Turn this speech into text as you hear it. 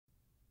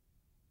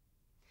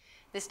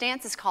This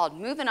dance is called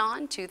Moving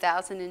On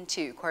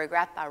 2002,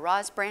 choreographed by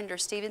Roz Brander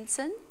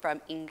Stevenson from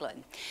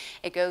England.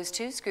 It goes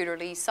to Scooter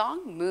Lee's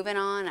song, Moving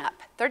On Up.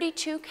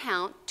 32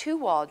 count,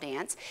 2-wall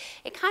dance.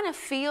 It kind of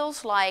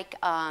feels like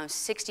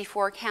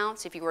 64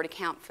 counts if you were to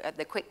count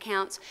the quick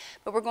counts,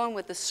 but we're going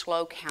with the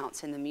slow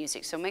counts in the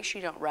music, so make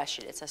sure you don't rush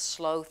it. It's a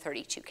slow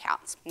 32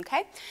 counts,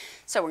 okay?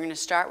 So we're going to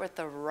start with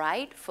the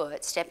right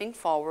foot, stepping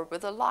forward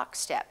with a lock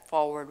step.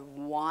 Forward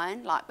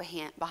 1, lock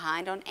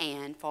behind on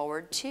and,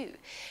 forward 2.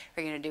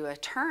 We're going to do a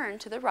turn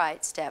to the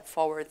right, step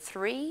forward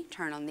 3,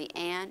 turn on the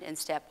and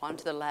step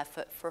onto the left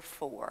foot for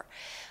 4.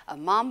 A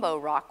mambo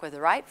rock with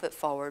the right foot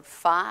forward,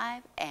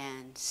 5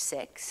 and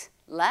 6.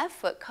 Left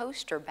foot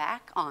coaster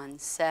back on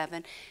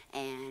 7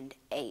 and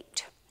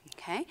 8.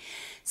 Okay,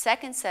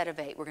 second set of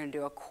 8, we're going to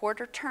do a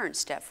quarter turn,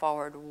 step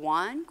forward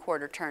 1,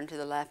 quarter turn to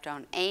the left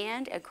on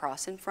and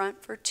cross in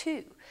front for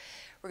 2.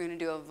 We're going to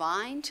do a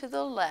vine to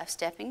the left,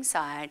 stepping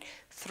side,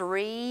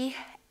 3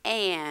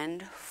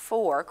 and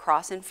 4,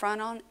 cross in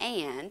front on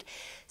and,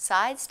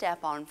 side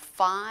step on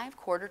 5,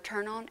 quarter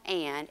turn on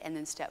and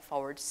then step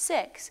forward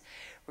 6.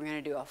 We're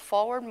going to do a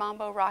forward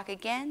mambo rock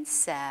again,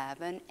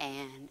 7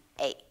 and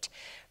 8.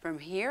 From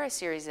here, a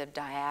series of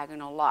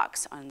diagonal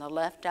locks. On the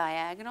left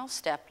diagonal,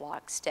 step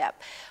lock,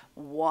 step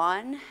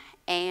 1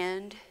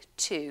 and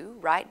 2,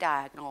 right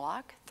diagonal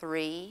lock,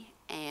 3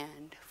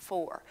 and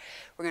 4.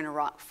 We're going to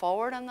rock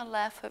forward on the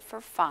left foot for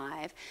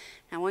 5.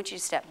 Now I want you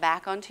to step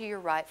back onto your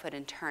right foot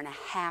and turn a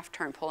half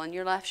turn, pulling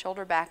your left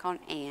shoulder back on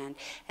and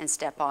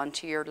step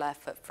onto your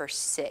left foot for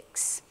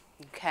 6.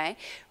 Okay,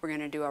 we're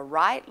going to do a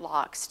right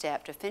lock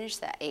step to finish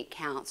that 8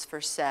 counts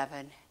for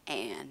 7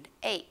 and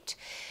 8.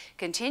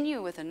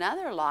 Continue with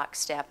another lock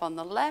step on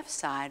the left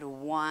side,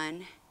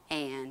 1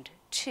 and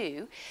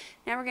 2.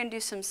 Now we're going to do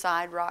some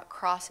side rock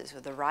crosses.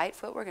 With the right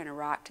foot, we're going to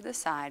rock to the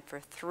side for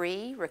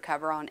 3,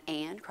 recover on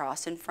and,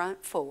 cross in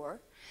front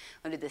 4.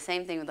 We'll do the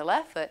same thing with the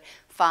left foot,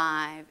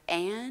 5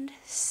 and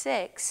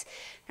 6.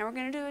 Now we're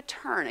going to do a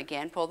turn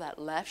again. Pull that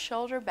left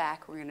shoulder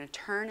back. We're going to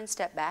turn and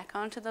step back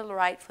onto the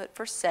right foot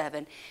for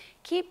 7.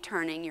 Keep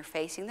turning. You're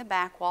facing the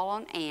back wall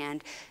on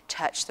and.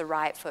 Touch the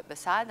right foot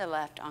beside the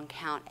left on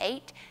count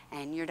 8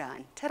 and you're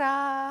done.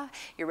 Ta-da!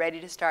 You're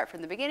ready to start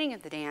from the beginning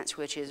of the dance,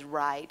 which is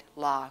right,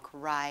 lock,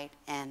 right,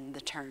 and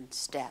the turn,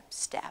 step,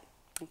 step.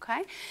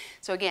 Okay,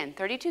 so again,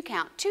 32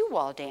 count,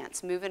 2-wall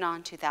dance, Moving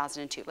On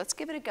 2002. Let's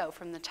give it a go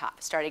from the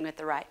top, starting with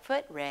the right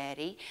foot.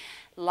 Ready,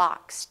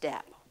 lock,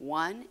 step,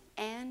 1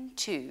 and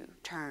 2,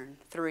 turn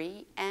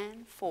 3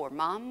 and 4,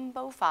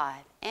 mambo 5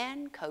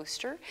 and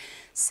coaster,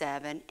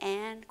 7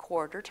 and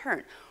quarter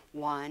turn,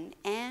 1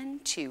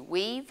 and 2,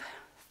 weave,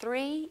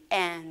 3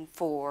 and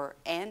 4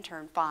 and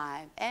turn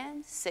 5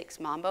 and 6,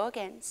 mambo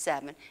again,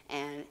 7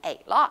 and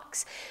 8,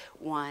 locks,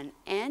 1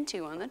 and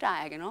 2 on the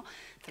diagonal,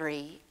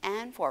 3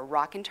 and 4,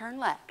 rock and turn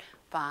left,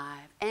 5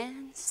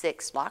 and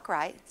 6, lock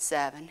right,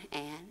 7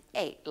 and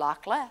 8,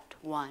 lock left,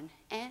 1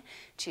 and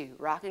 2,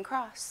 rock and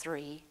cross,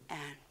 3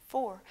 and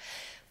 4,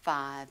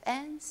 5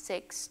 and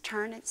 6,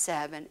 turn at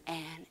 7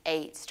 and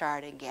 8,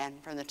 start again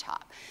from the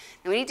top.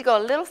 Now we need to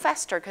go a little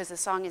faster because the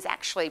song is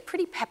actually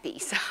pretty peppy,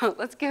 so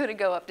let's give it a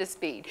go up to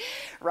speed.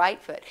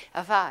 Right foot,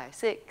 a 5,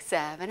 6,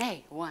 7,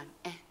 8, 1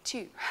 and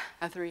 2,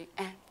 a 3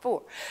 and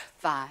 4,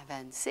 5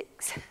 and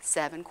 6,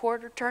 7,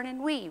 quarter turn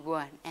and weave,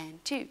 1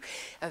 and 2,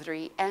 a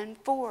 3 and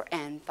 4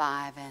 and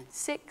 5 and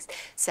 6,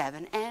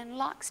 7 and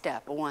lock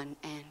step, 1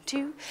 and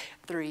 2,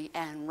 3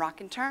 and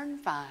rock and turn,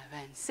 5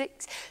 and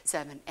 6,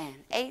 7 and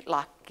 8,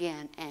 lock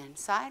again and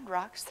side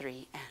rocks,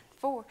 3 and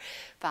 4,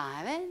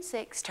 5 and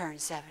 6, turn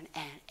 7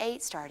 and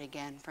 8, start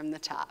again from the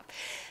top.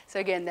 So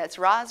again, that's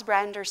Roz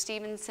Brander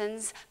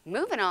Stevenson's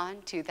Moving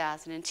On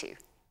 2002.